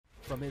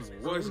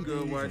What's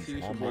good, YT? It's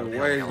your boy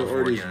Wags the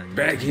Artist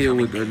back here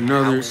with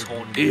another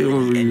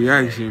ill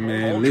reaction,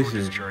 man.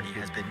 Listen,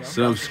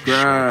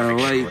 subscribe,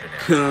 like,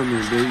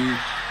 comment, baby.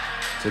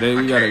 Today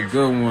we got a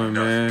good one,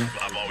 man.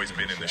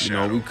 You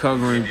know, we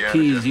covering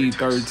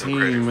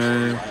PG13,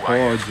 man.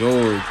 Paul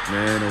George,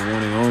 man, the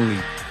one and only.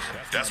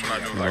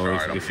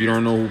 If you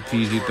don't know who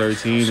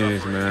PG13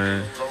 is,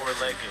 man,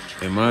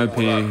 in my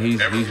opinion, he's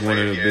one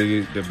of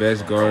the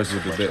best guards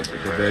with the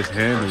best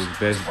handles,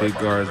 best big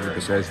guards with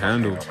the best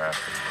handle.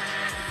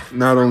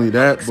 Not only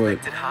that, but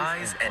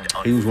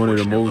he was one of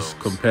the most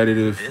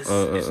competitive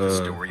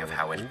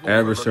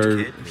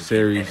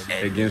adversaries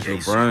against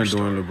LeBron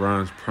during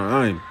LeBron's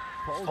prime.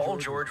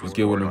 You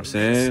get what I'm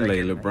saying? Like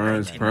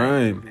LeBron's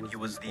prime.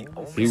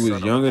 He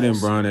was younger than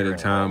Bron at the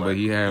time, but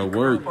he had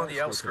work. And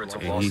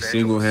he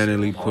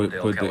single-handedly put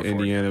the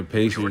Indiana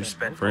Pacers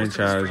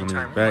franchise on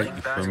his back,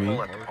 you feel me?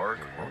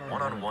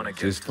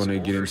 Just gonna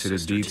get into the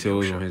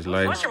details on his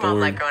life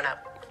story.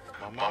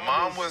 My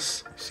mom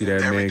was. See,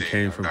 that man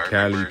came from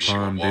Cali,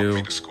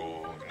 Palmdale.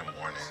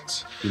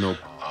 You know,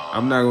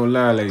 I'm not gonna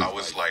lie, like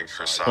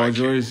Paul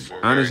George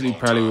honestly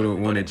probably would have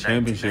won a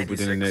championship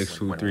within the next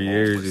 2-3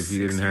 years if he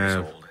didn't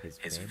have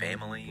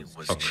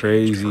a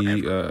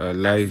crazy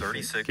life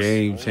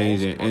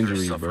game-changing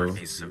injury, bro.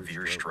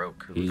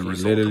 He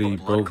literally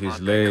broke his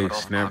leg,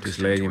 snapped his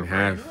leg in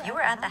half. You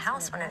were at the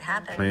house when it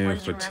happened. Playing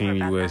for Team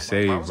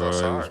USA, bro. It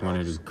was one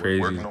of the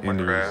craziest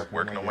injuries.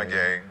 Working on my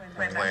game,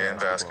 playing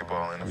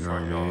basketball in the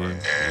front yard.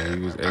 And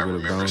he was able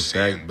to bounce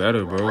back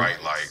better, bro.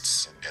 Bright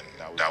lights, and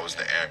that was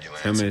the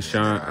ambulance. Him and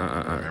Sean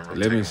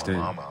Livingston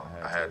I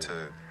had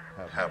to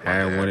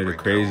had one of the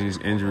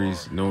craziest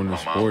injuries known in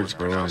sports,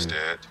 bro. And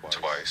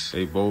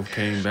they both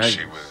came back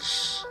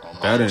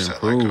better,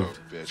 improved.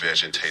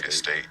 Vegetated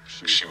state.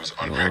 She was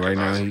right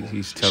now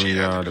he's telling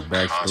y'all the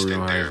backstory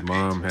on how his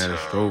mom had a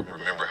stroke.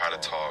 Remember how to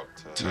talk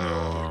to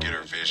get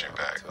her vision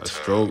back. A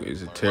stroke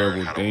is a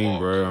terrible thing,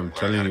 bro. I'm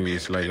telling you,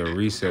 it's like a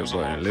reset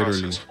button,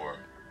 literally.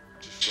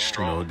 You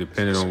know,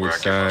 depending on which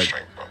side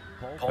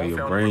of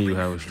your brain you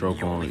have a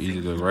stroke on,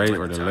 either the right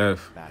or the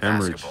left.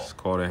 Hemorrhage. It's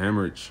called a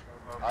hemorrhage.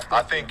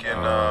 I think in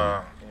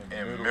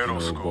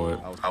middle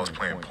school, I was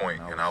playing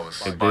point, and I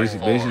was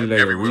basically like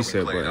a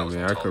reset button,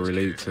 man. I could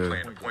relate to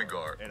his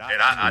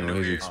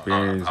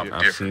experience.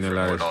 I've seen a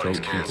lot of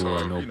stroke people.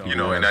 I know people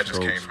who have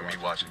strokes.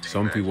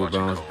 Some people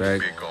bounce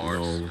back,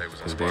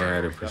 because they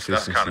had a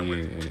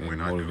persistency and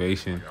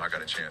motivation,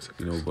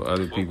 but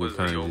other people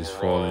kind of just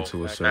fall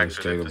into a certain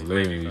state of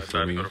living, you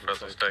feel me?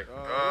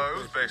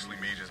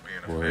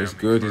 Boy, it's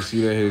good to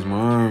see that his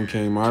mom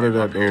came out of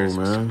that, though,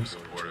 man.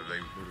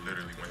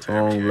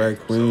 Song Black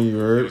Queen, you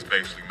heard? It was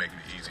basically making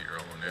it easier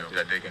on them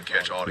that they can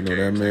catch all the games.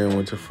 That man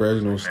went to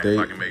Fresno State. If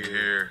I can make it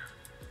here,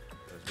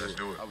 let's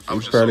do it. He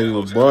probably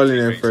was balling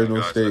at Fresno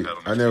State.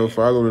 I never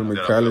followed him in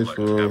college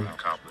for real.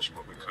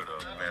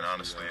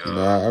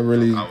 I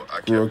really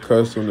grew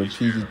accustomed to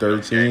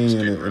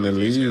PG13 in the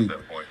league.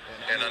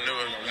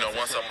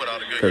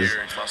 Because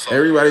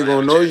everybody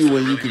gonna know you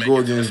when you could go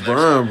against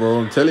Bron, bro.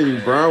 I'm telling you,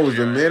 Bron was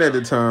the man at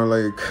the time.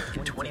 Like,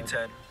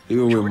 he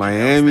was with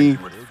Miami.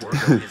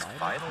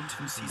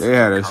 They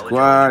had a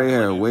squad. They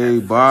had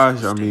Wade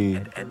Bosch. I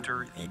mean,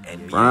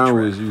 Bron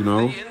was,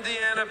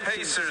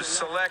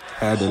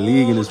 had the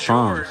league in his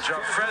palms.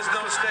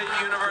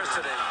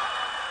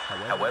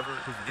 However,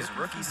 his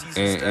rookie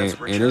season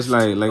and it's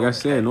like I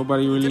said,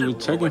 nobody really was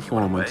checking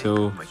for him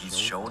until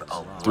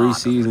 3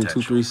 seasons into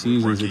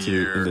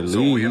the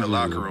league. He was a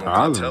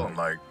problem.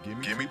 Like,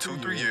 give me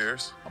 2-3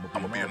 years, I'm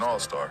gonna be an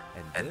all-star.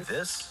 And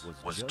this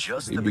was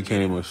just he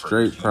became a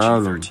straight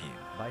problem.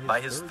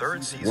 By his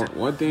third season,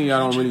 one thing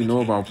y'all don't really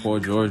know about Paul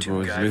George, bro,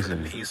 is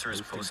listen, he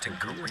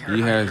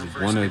has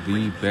one of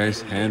the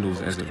best handles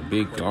as a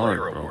big guard,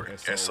 bro.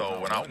 And so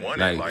when I won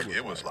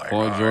it was like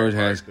Paul George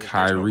has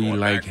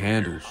Kyrie-like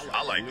handles.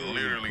 I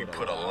literally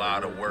put a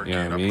lot of work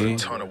in. I put a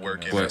ton of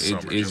work in. But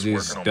it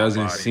just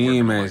doesn't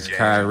seem as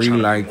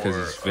Kyrie-like because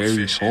it's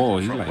very tall.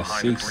 He's like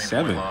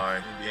 6'7".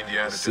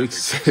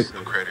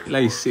 6'6",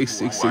 like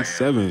 6'6",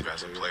 6'7",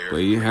 but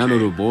he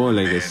handled the ball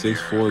like a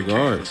 6'4"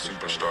 guard,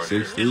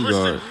 6'3"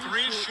 guard.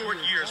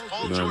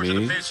 You know what I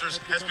mean?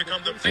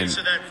 And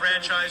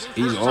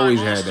he's always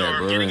had that,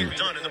 bro.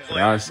 And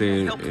I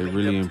say it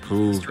really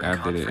improved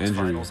after the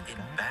injury,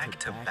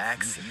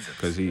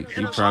 because he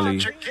probably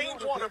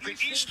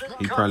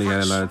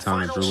had a lot of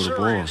time to dribble the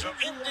ball.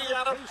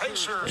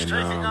 And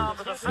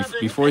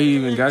before he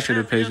even got to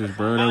the Pacers,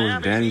 bro, that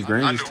was Danny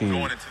Grange's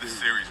team.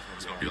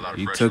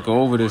 He took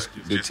over the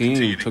team.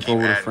 He took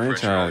over the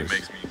franchise.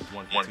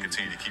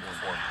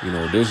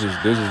 This is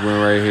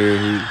when right here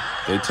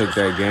they took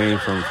that game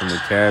from the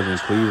Cavs in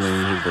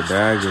Cleveland. He hit the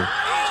dagger.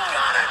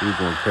 He was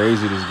going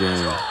crazy this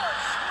game.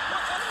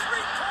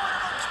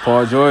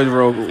 Paul George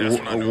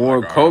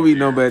wore Kobe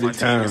number at the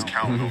time.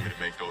 You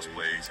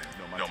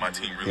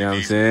know what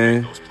I'm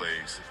saying?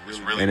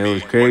 And it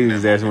was crazy.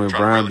 That's when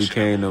Bron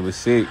became number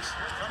 6.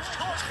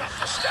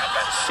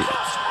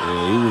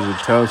 Yeah, he was a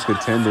tough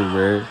contender,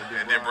 bro.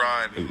 And then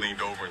Brian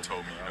leaned over and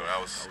told me, I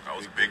was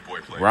a big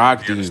boy player.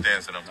 Rocked him. He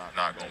understands that I'm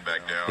not going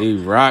back down. He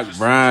rocked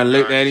Brian,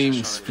 looked at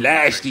him,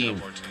 splashed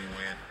him.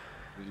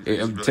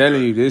 I'm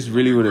telling you, this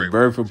really would have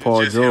birthed for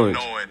Paul George.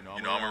 Knowing,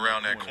 I'm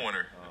around that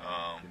corner.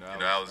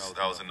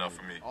 That was enough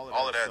for me.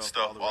 All of that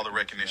stuff, all the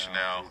recognition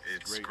now,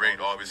 it's great.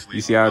 Obviously,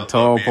 you see how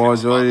tall Paul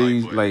George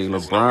is, like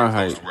LeBron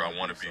height. Where I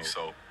want to be,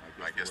 so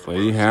I guess. But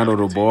he handled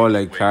the ball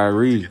like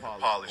Kyrie.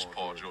 Polished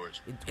Paul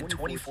George. In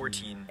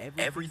 2014,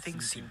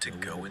 everything seemed to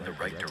go in the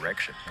right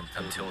direction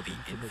until the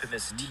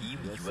infamous Team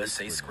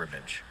USA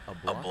scrimmage.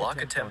 A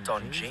block attempt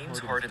on James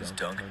Harden's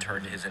dunk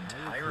turned his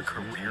entire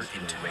career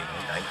into a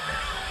nightmare.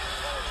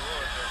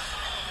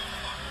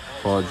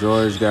 Paul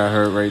George got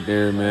hurt right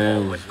there,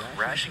 man.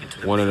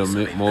 One of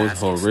the most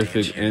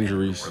horrific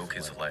injuries. Broke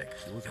his leg.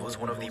 It was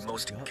one of the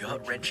most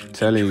gut-wrenching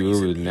Telling you,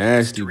 it was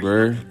nasty,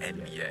 bro.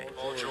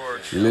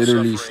 He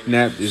literally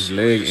snapped his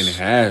leg in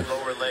half.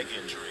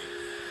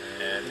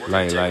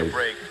 Like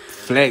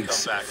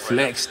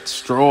flexed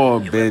straw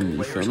bend.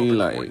 You feel me?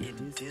 Like,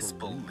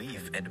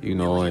 you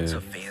know, and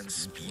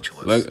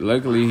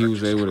luckily he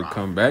was able to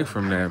come back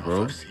from that,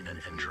 bro.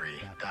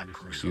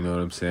 You know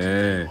what I'm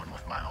saying?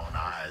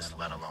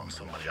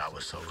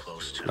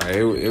 Like,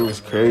 it was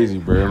crazy,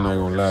 bro. I'm not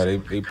gonna lie.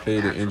 They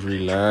played the injury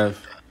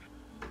live.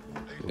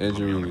 The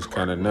injury was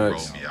kind of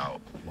nuts.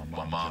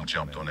 My mom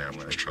jumped on the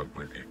ambulance truck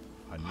with me.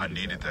 I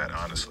needed that,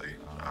 honestly.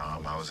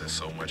 I was in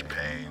so much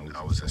pain.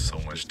 I was in so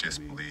much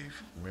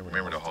disbelief.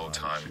 Remember the whole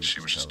time, and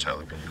she was just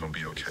telling me, "You're gonna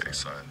be okay,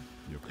 son.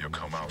 You'll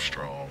come out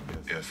strong."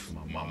 If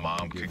my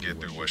mom could get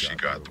through what she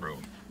got through,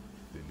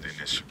 then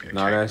this should be a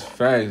that's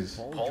facts.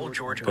 Paul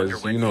George because,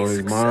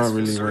 his mom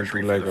really went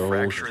through like a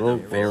whole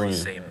stroke, bro,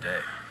 and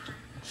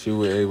she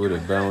was able to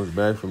bounce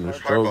back from the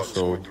stroke.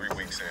 So 3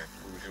 weeks in,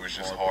 it was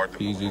just hard to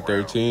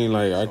PG13,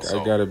 like,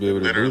 I gotta be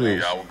able to do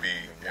this. I would be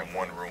in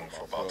one room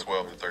for about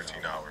 12 to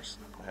 13 hours.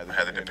 I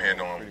had to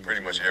depend on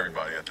pretty much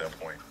everybody at that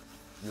point.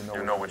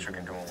 You know what you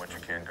can do and what you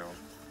can't do.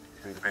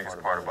 The biggest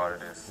part about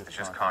it is it's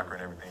just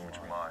conquering everything with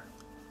your mind.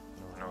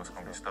 I know it's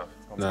gonna be tough.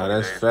 Nah,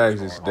 that's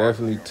facts. It's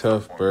definitely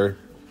tough, bro.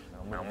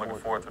 I'm looking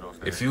forward to those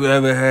days. If you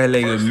ever had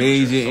like a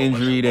major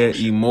injury that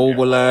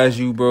immobilized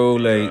you, bro,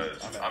 like,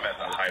 I'm at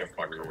the height of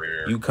my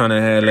career. you kind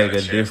of had like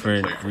a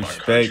different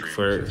respect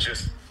for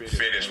just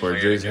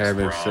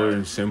having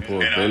certain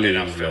simple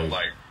abilities.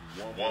 Like,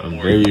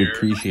 I'm very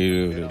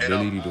appreciative of the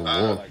ability to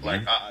walk,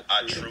 man.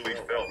 I truly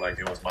felt like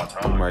it was my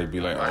time. You might be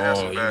like,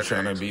 oh, you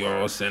trying to be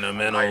all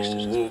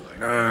sentimental.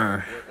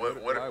 Nah.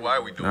 Why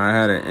are we doing I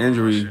had an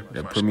injury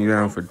that put me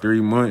down for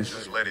 3 months.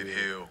 Just let it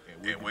heal,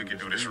 and we can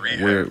do this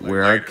rehab.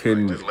 Where I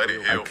couldn't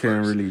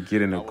really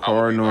get in the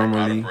car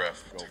normally.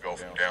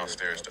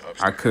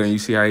 I couldn't. You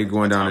see how you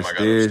going down the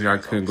stairs? I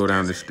couldn't go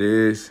down the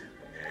stairs.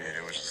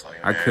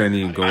 I couldn't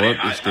even go up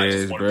the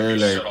stairs, bro.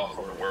 Like,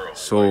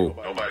 so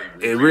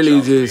it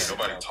really just,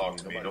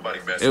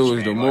 it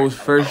was the most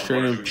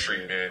frustrating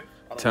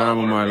time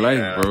of my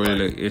life, bro.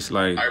 It's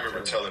like,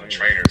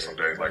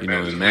 you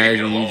know,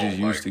 imagine you just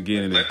used to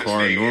get in the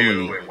car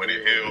normally, but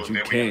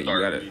you can't.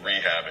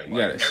 You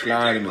gotta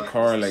slide in the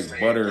car like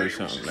butter or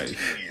something. Like,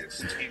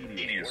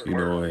 you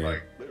know,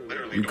 and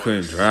you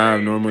couldn't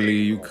drive normally.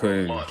 You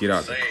couldn't get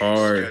out the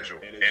car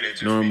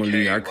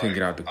normally. I couldn't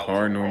get out the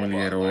car normally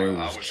at all. It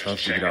was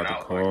tough to get out the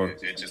car.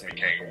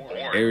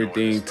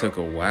 Everything took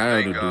a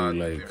while to do.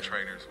 Like,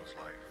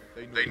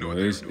 you know,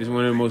 it's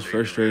one of the most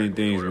frustrating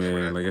things,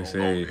 man. Like I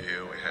said,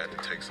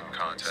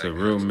 it's a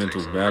real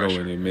mental battle,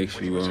 and it makes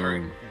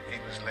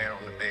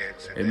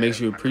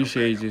you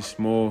appreciate just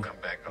small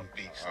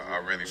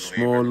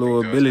little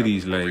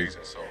abilities, like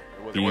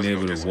being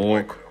able to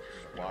walk,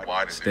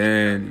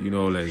 stand, you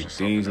know, like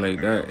things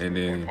like that. And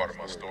then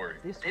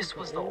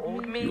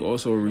you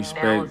also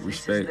respect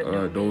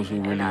those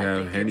who really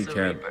have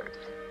handicapped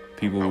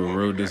people with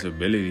real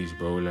disabilities,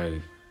 bro.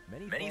 Like,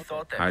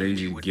 how they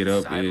just get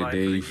up every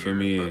day, you feel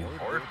me, and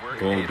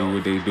go and do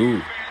what they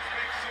do.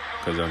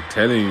 Because I'm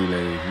telling you,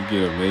 like, if you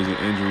get a major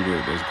injury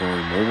that's going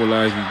to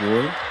immobilize you,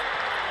 boy,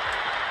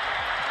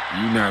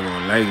 you're not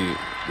going to like it.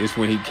 This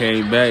when he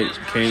came back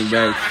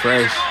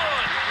fresh.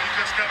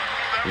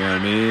 You know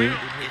what I mean?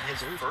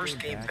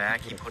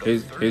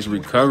 His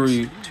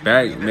recovery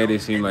back made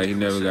it seem like he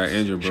never got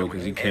injured, bro,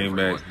 because he came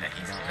back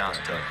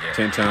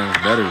 10 times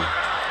better.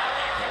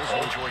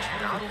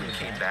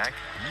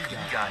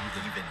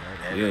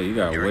 Yeah, he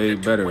got way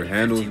better.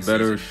 Handles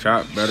better,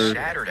 shot better.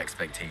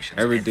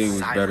 Everything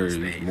was better. He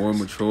was more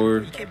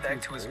mature. He came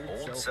back to his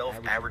old self,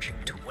 averaging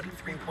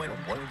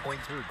 23.1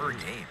 points per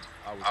game.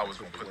 I was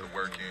going to put the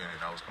work in,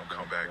 and I was going to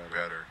come back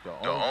better.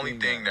 The only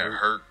thing that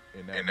hurt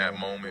in that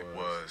moment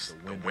was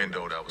the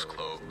window that was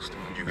closed.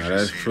 Now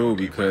that's true,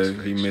 because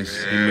he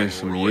missed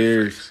some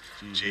years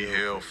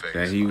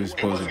that he was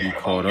supposed to be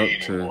caught up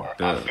to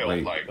the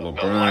like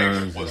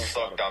LeBron's,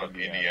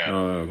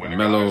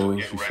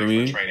 Melos. You feel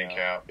me?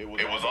 It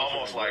was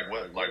almost like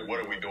what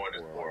are we doing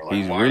this for?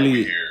 He's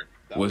really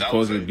was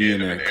supposed to be in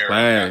that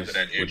class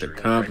with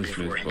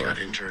accomplishments, but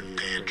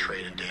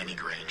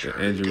the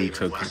injury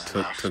took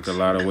a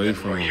lot away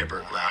from him.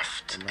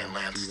 left and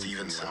Lance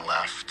Stevenson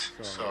left.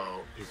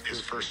 So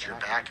his first year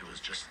back, it was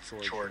just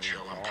George,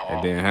 Hill, and Paul.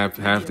 And then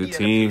half the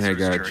team had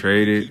got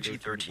traded.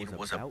 PG13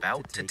 was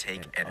about to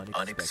take an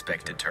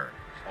unexpected turn.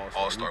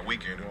 All-Star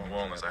weekend in New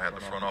Orleans, I had the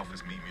front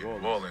office meet me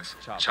in New Orleans,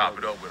 chop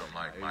it up with them.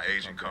 Like, my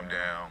agent come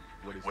down,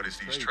 what is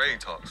these trade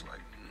talks like?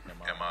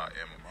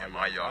 Am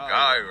I y'all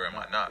guy or am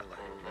I not?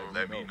 Like,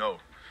 let me know.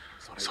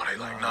 So they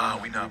like, nah,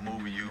 we not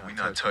moving you, we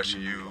not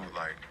touching you.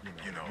 Like,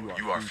 you know,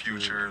 you our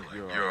future, like,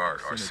 you're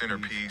our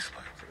centerpiece.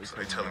 Like, so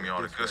they telling me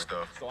all the good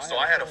stuff. So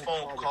I had a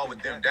phone call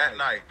with them that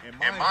night.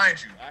 And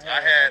mind you,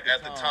 I had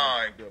at the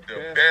time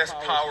the best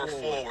power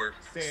forward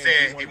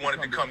saying he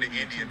wanted to come to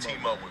Indy and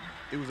team up with me.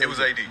 It was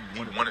AD. He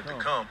wanted to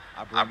come.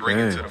 I bring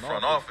him to the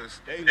front office.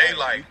 They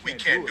like, we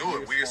can't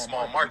do it. We're a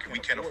small market. We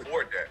can't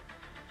afford that.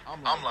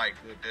 I'm like,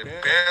 the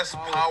best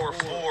power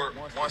forward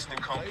wants to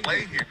come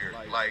play here.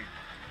 Like,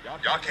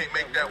 y'all can't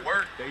make that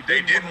work.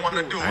 They didn't want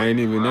to do it. I didn't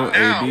even know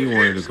AD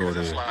wanted to go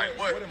there. It's like,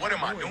 what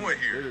am I doing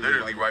here?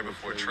 Literally right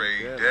before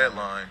trade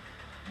deadline,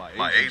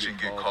 my agent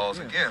get calls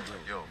again.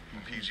 Like, yo,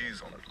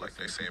 PG's on it. Like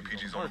they saying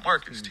PG's on the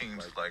markets.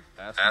 Teams like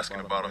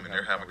asking about him and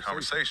they're having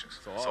conversations.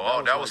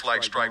 So that was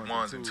like strike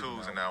ones and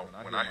twos. And now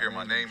when I hear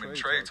my name in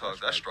trade talks,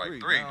 that's strike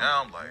three.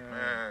 Now I'm like,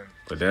 man.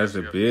 But that's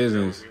the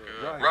business.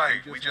 Right.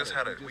 We just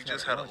had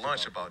a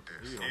lunch about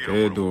this.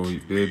 They'll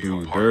do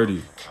you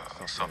dirty.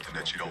 Something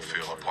that you don't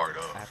feel a part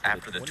of.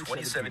 After the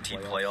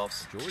 2017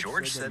 playoffs,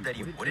 George said that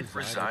he wouldn't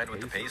resign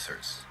with the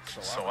Pacers.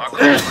 So I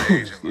called my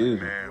agent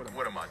like, man,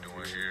 what am I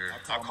doing here?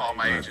 I called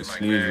my agent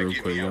like, man,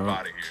 get me up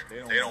out of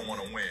here. They don't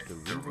want to win.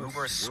 The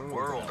rumors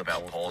swirled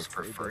about Paul's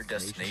preferred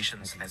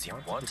destinations as he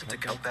wanted to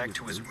come back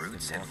to his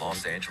roots in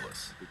Los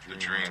Angeles. The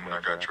dream when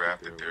I got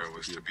drafted there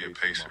was to be a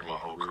Pacer my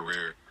whole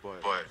career,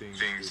 but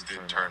things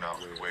didn't turn out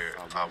the way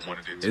I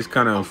wanted it to. It's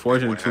kind of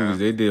unfortunate too because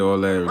they did all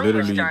that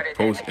literally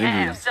post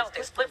injury.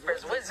 Celtics,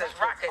 Clippers, Wizards,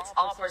 Rockets,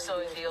 all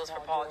pursuing deals for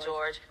Paul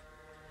George.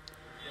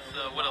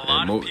 What a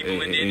lot of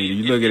people in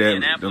you look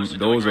at that,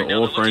 those are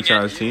all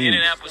franchise teams.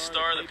 Indianapolis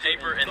Star, the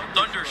paper, and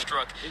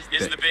Thunderstruck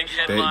is the big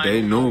headline.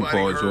 They knew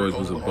Paul George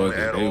was a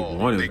bucket. They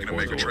wanted Paul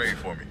make a trade George.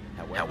 for me.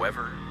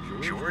 However,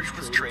 George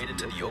was traded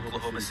to the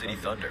Oklahoma City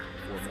Thunder,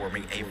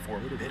 forming a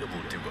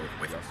formidable duo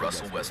with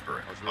Russell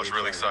Westbrook. I was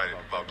really excited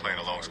about playing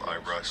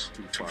alongside Russ.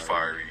 Two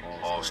fiery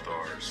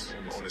all-stars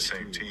on the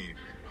same team.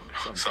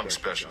 Something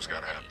special's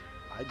got to happen.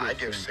 I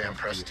give Sam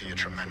Presti a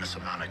tremendous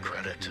amount of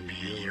credit to be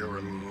a year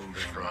removed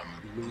from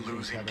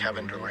losing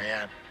Kevin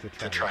Durant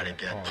to try to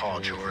get Paul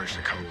George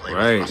to come play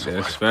Right, with Russell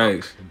that's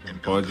Westbrook facts.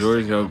 and Paul build the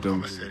George city of helped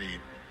Oklahoma them, City.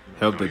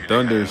 helped the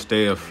Thunder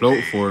stay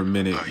afloat for a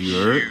minute. You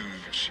heard?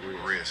 Huge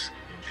risk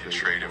in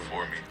trading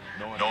for me,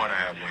 knowing I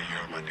have 1 year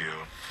on my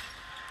deal.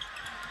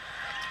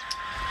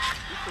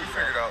 We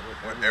figured out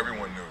what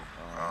everyone knew.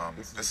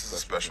 This is a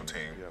special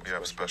team. We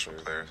have special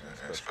players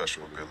and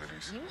special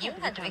abilities. You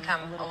had to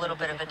become a little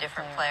bit of a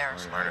different player.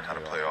 Learning how to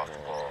play off the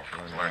ball,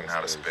 learning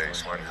how to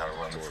space, learning how to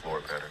run the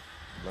floor better,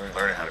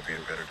 learning how to be a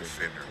better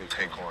defender,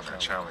 take on that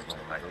challenge on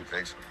a nightly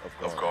basis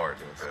of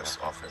guarding the best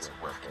offensive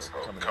weapons.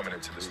 So coming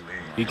into this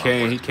league,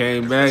 He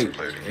came back,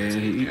 and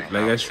he, like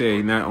I said,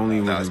 he not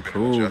only was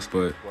improved,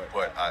 but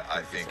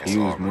I think he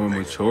was more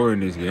mature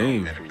in this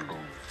game. And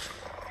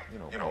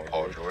improved,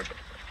 Paul George.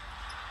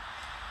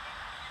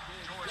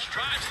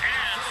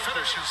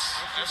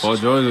 Paul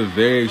George was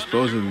very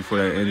explosive before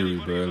that injury,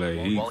 bro.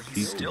 Like While he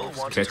he still was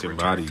wanted to catching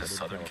return to bodies.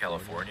 Southern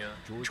California,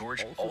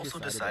 George also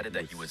decided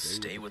that he would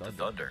stay with the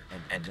Thunder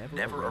and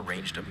never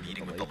arranged a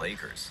meeting with the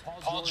Lakers.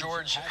 Paul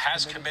George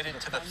has committed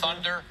to the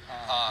Thunder.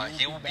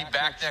 He will be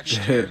back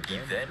next year. He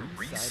then I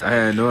re-signed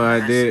had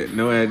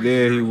no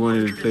idea he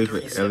wanted to play for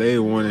LA.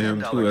 $137 Wanted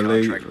him to million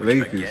LA contract, which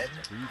Lakers. again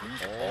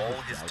proved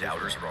all his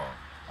doubters wrong.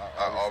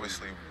 I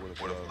obviously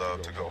would have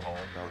loved to go home.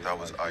 That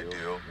was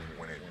ideal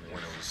when it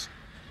was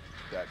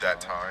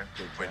that time.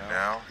 But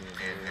now,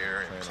 being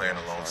here and playing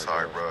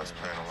alongside Russ,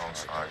 playing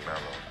alongside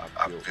Melo,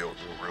 I've built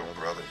a real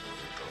brotherhood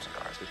with those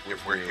guys.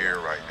 If we're here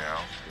right now,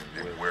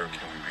 then where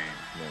can we be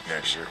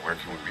next year? Where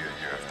can we be a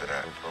year after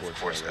that? Of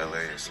course,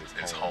 LA is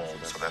home,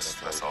 so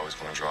that's always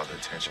going to draw the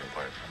attention.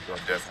 But I'm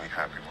definitely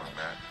happy where I'm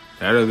at.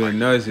 That'd have been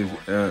nuts if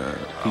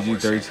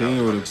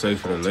PG13 would have played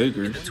for the In the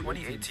Lakers.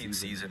 2018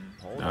 season,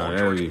 Nah, Paul that'd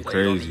George be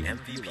played on crazy. the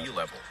MVP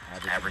level,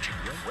 averaging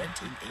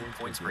 28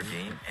 points per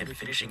game and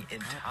finishing in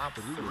top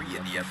 3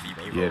 in the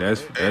MVP Yeah,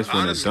 vote. that's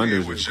when the Honestly, Thunder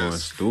it was going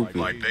stupid.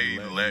 Like, they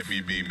let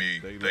me be me.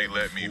 They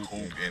let me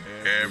hoop in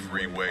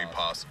every way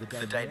possible.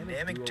 The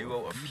dynamic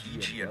duo of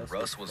PG and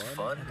Russ was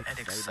fun and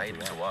exciting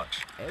to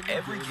watch.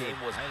 Every game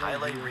was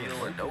highlight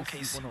reel and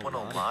OKC won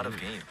a lot of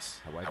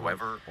games.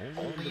 However,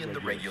 only in the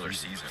regular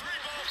season.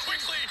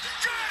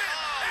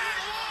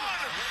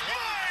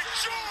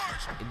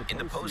 In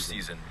the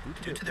postseason,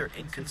 due to their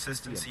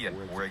inconsistency and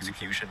poor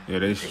execution, Yeah,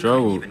 they couldn't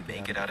struggled. even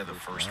make it out of the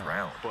first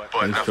round. But They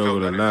I felt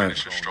struggled I a didn't lot.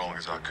 finish as strong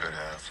as I could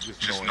have.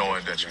 Just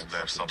knowing that you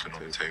left something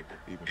on the table.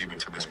 Even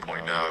to this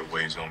point now, it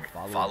weighs on me.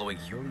 Following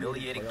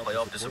humiliating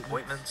playoff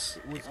disappointments,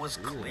 it was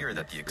clear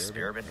that the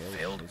experiment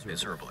failed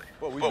miserably.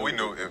 But we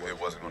knew it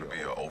wasn't going to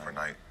be an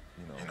overnight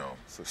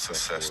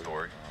success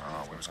story.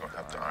 We was gonna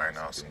have to iron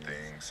out some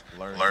things,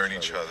 learn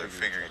each other,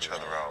 figure each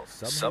other out.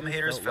 Some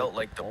haters felt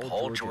like the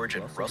Paul George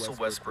and Russell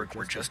Westbrook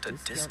were just a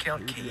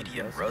discount KD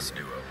and Russ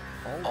duo.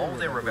 All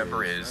they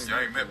remember is Y'all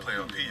ain't met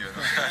playoff P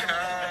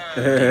yet.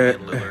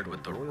 Damian Lillard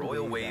with the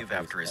royal wave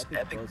after his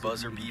epic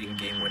buzzer-beating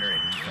game winner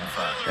in Game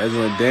 5. That's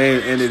when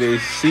Dame ended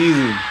his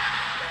season.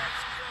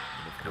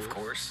 And of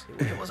course,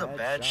 it was a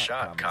bad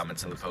shot,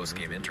 comments in the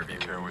post-game interview. I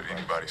don't care what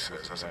anybody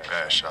says, that's a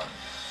bad shot.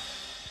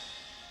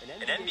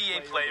 An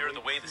NBA player,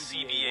 the way the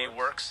CBA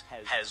works,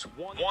 has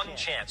one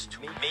chance to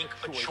make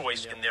a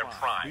choice in their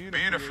prime.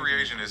 Being a free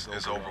agent is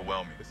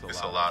overwhelming.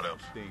 It's a lot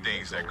of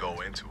things that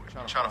go into it.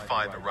 I'm trying to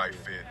find the right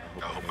fit.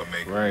 I hope I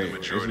make Right. the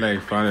It's majority.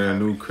 like finding a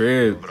new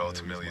crib. But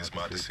ultimately, it's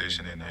my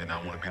decision, and I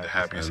want to be the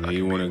happiest. I I mean,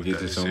 you can want to be get with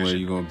to that somewhere decision.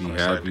 you're going to be I'm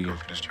excited happy. to go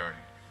for this journey.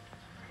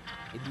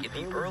 In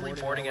the early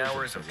morning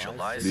hours of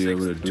July Be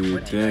able 6th, to do your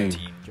thing.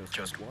 2019,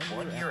 just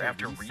 1 year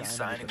after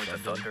re-signing with the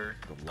Thunder,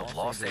 the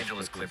Los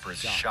Angeles Clippers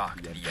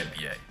shocked the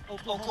NBA.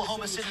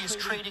 Oklahoma City is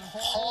trading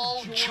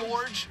Paul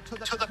George to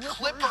the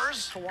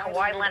Clippers.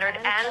 Kawhi Leonard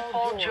and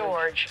Paul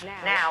George,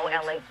 now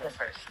LA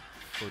Clippers.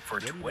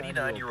 For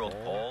 29-year-old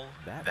Paul,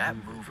 that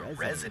move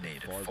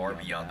resonated far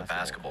beyond the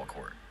basketball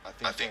court.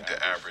 I think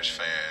the average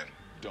fan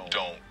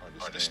don't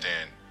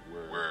understand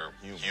we're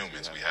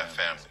humans. We have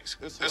families.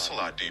 It's a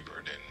lot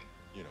deeper than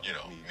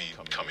me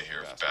coming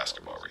here for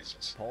basketball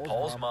reasons.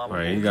 Paul's mom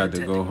Right, he got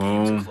to go attended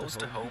games home. close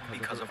to home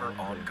because of her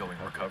ongoing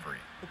recovery.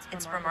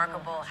 It's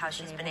remarkable how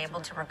she's been able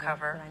to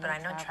recover, but I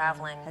know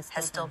traveling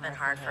has still been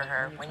hard for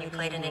her. When you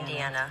played in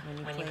Indiana,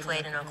 when you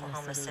played in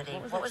Oklahoma City,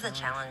 what was the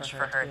challenge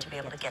for her to be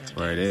able to get to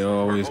Right, games? they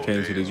always Her came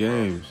whole to day the is rough.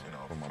 games.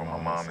 For my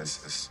mom,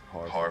 it's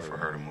hard for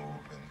her to move,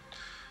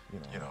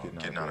 and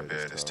getting out of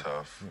bed is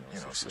tough.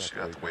 So she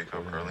got to wake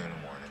up early in the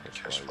morning to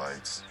catch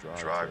flights,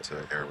 drive to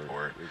the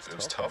airport. It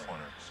was tough on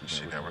her.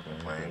 She never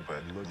complained,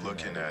 but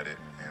looking at it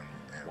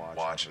and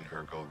watching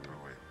her go through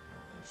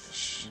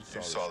it,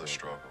 you saw the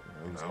struggle.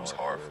 It was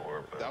hard for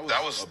her, but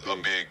that was a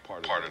big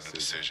part of the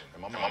decision.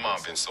 And my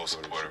mom been so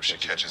supportive. She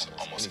catches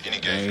almost any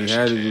Man, game he that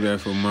had to she do can.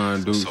 that for Mon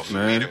So Dukes, for me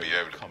to man. be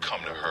able to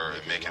come to her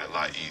and make it a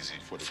lot easy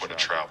for the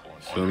travel.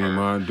 Feel me, on her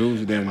Mon Dukes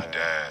and done my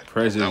dad.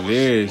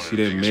 persevered. She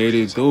done made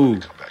it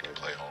through. Come back and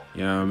play home.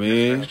 You know what I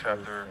mean?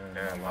 Chapter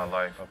in my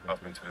life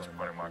up into this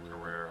point in my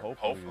career,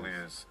 hopefully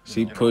is.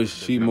 She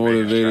pushed, she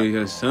motivated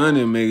her son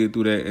to make it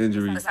through that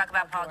injury. Let's talk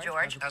about Paul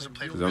George. Hasn't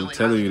played 'Cause I'm really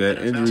telling you, high that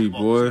in injury,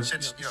 basketball boy.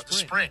 since the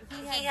spring.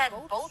 He had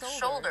both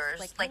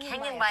shoulders like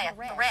hanging by a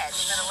thread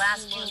in the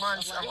last few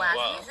months of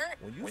last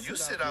season. When you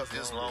sit out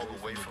this long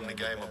away from the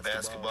game of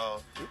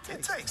basketball,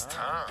 it takes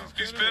time.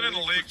 He's been in the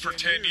league for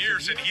 10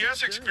 years, and he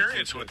has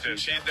experience with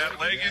this. That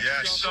leg injury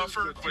he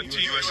suffered with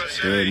Team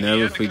USA. Yeah, he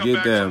never had to come forget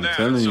back that, from I'm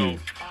telling so you.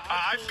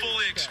 I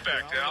fully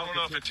expect, and I don't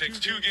know if it takes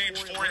 2 games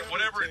for him,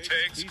 whatever it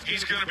takes,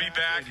 he's going to be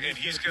back, and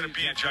he's going to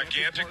be a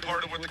gigantic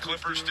part of what the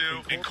Clippers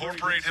do,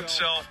 incorporate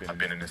himself. I've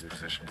been in this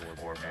position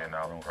before, being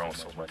outgrown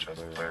so much as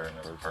a player and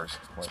as a person.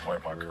 At this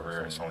point in my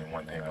career, it's only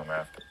one thing I'm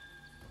after.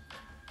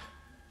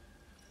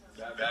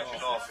 Back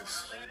in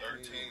office.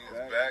 13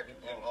 is back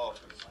in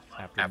office.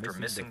 After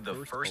missing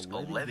the first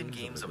 11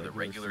 games of the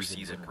regular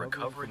season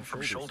recovering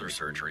from shoulder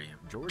surgery,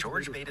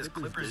 George made his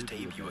Clippers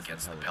debut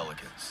against the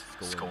Pelicans,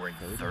 scoring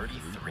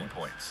 33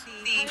 points.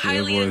 The highly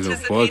highly boy's a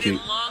anticipated,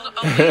 bucket.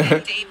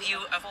 long-awaited debut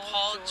of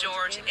Paul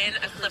George in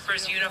a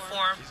Clippers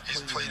uniform.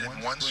 He's played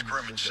in one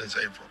scrimmage since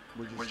April.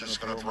 We're just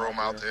going to throw him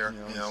out there,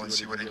 and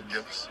see what he can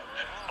give us.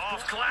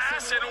 Off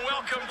glass, and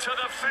welcome to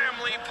the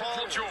family,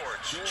 Paul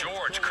George.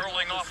 George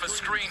curling off a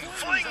screen,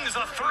 flings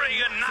a 3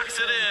 and knocks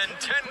it in.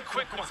 10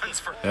 quick ones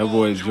for That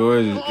boy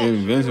George is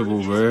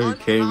invincible, bro. He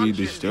can't be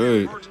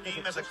disturbed.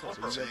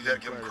 So you got to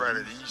give him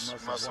credit.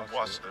 He must have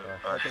watched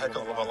a heck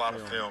of a lot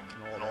of film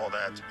and all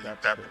that to be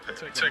that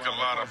prepared. Take a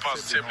lot of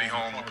positivity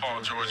home with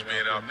Paul George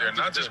being out there.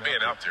 Not just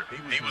being out there.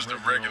 He was the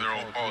regular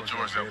old Paul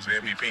George that was the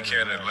MVP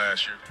candidate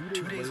last year.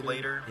 2 days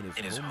later,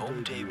 in his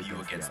home debut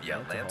against the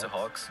Atlanta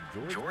Hawks,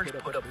 George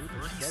put up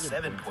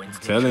 37 points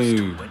in Telling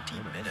just you. 20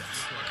 minutes.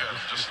 Look at him,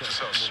 just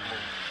how smooth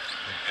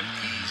and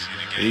easy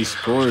to get. He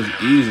scores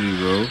easily,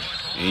 bro.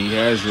 And he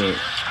has a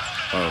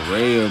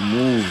array of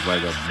moves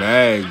like a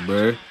bag,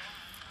 bro.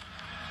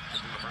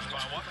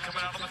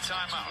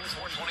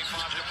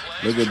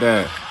 Look at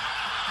that.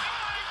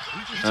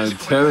 I'm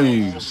telling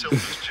you. Also,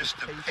 it's just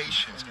the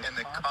patience and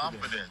the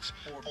confidence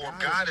for a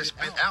guy that's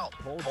been out.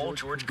 Paul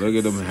George Look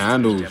at them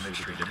handles.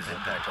 demonstrated his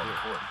impact on the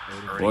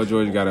court. Paul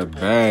George got a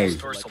bag.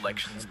 All-star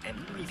selections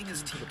and leading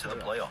his team to the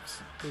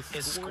playoffs.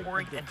 His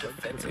scoring and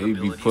defensive He be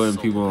ability putting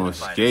people on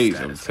solidified skates.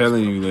 his I'm status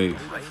telling as you, one of the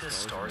like. brightest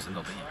stars in the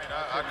league.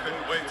 I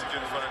couldn't wait to get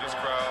in front of this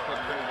crowd. I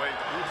couldn't wait.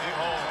 Be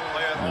home,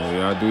 play at home.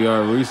 Y'all do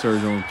y'all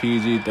research on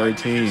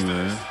PG13,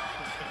 man.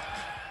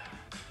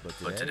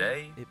 But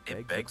today,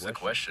 it begs the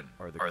question,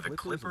 are the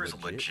Clippers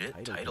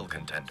legit title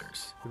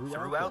contenders?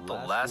 Throughout the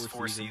last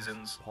 4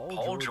 seasons,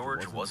 Paul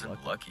George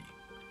wasn't lucky.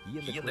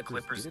 He and the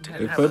Clippers didn't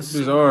The have a Clippers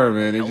single are,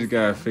 man. They just healthy,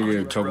 gotta figure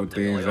a couple uninterrupted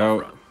things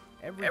playoff out.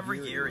 run.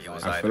 Every year, it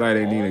was I either feel like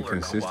they need a Paul or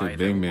consistent Kawhi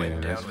big that man. went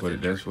down That's with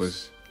what. That's injuries.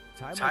 what's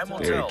Time will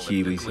Their tell if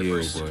the Achilles heel,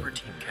 Clippers but super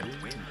team can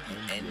win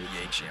the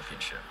NBA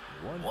championship.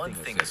 One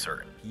thing is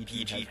certain,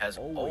 PG has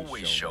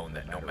always shown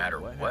that no matter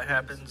what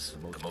happens,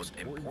 the most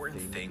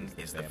important thing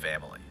is the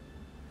family.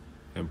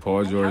 and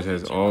Paul George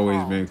has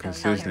always been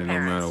consistent no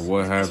matter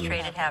what This happens.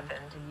 trade had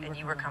happened, and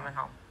you were coming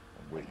home.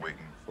 Waiting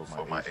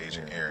for my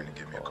agent Aaron to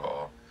give me a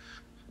call.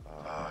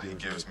 He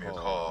gives me a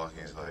call.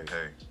 He's like,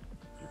 "Hey,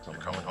 you're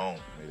coming home.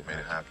 Made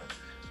it happen."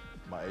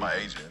 My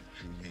agent,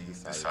 he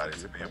decided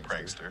to be a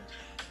prankster.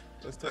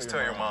 Let's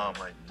tell your mom,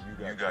 like,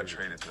 you got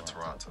traded to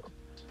Toronto.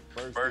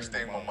 First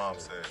thing my mom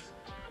says,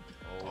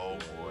 "Oh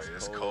boy,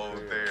 it's cold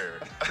there."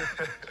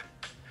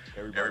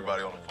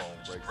 Everybody on the phone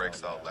just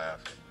breaks out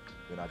laughing.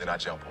 Then I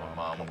jump on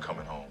Mom, I'm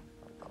coming home.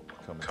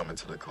 Coming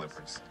to the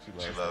Clippers.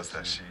 She loves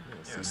that she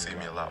see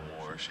me a lot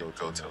more. She'll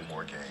go to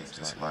more games.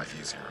 It's a lot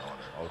easier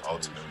on her.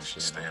 Ultimately,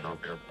 she's staying out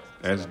there.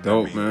 That's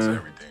dope, That means man.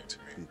 everything to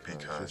me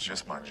because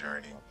just my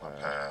journey, my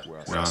path,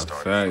 where Nah, I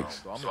started facts.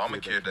 from. So I'm a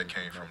kid that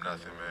came from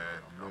nothing,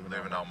 man. I'm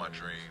living out my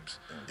dreams,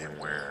 and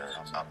where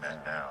I'm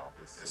at now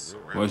is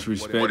surreal. Much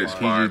respect What to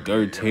inspired me,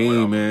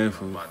 PG13, man,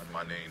 for my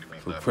name to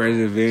be left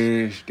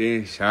persevering,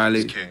 staying This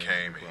solid, kid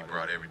came and he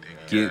brought everything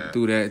he getting had.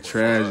 through that For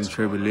trials us, and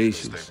growing up,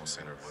 tribulations. Staples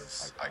Center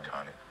was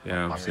iconic. You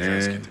know what My I'm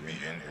parents saying? get to be in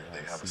here. They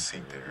have a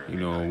seat there. You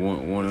know,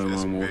 one of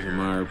my most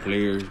admired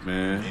players,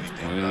 man.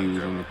 When he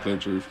was on the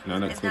Clippers, not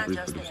the It's not Clippers,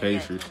 just but the that you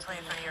get to Pacers. play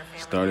in front of your family,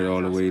 Started but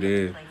all the it's way also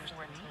there. to play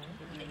for a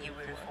team that you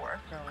rooted for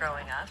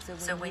growing up.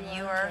 So when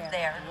you are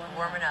there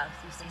warming up,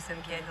 you see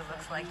some kid who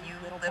looks like you,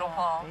 little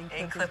Paul,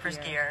 in Clippers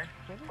gear.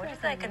 What is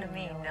that going to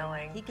mean,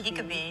 knowing he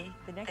could be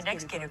the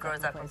next kid who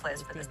grows up and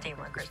plays for this team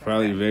on Christmas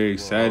Probably Day? very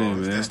exciting,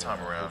 man. This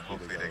time around,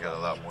 hopefully they got a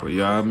lot more. But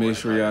y'all make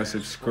sure y'all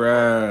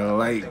subscribe,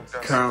 like,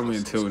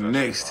 comment. Till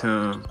next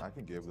time. I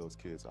can give those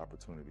kids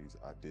opportunities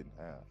I didn't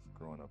have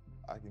growing up.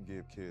 I can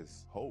give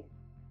kids hope.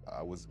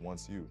 I was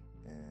once you,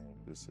 and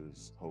this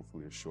is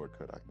hopefully a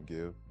shortcut I can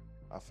give.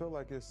 I feel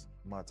like it's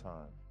my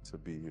time to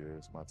be here.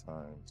 It's my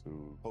time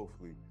to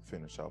hopefully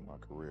finish out my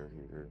career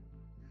here,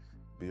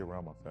 be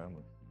around my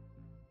family.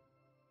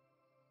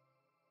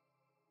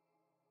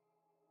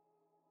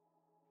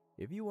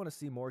 If you want to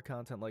see more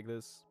content like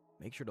this,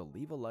 make sure to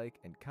leave a like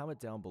and comment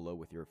down below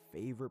with your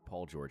favorite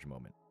Paul George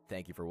moment.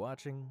 Thank you for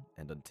watching,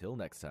 and until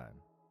next time.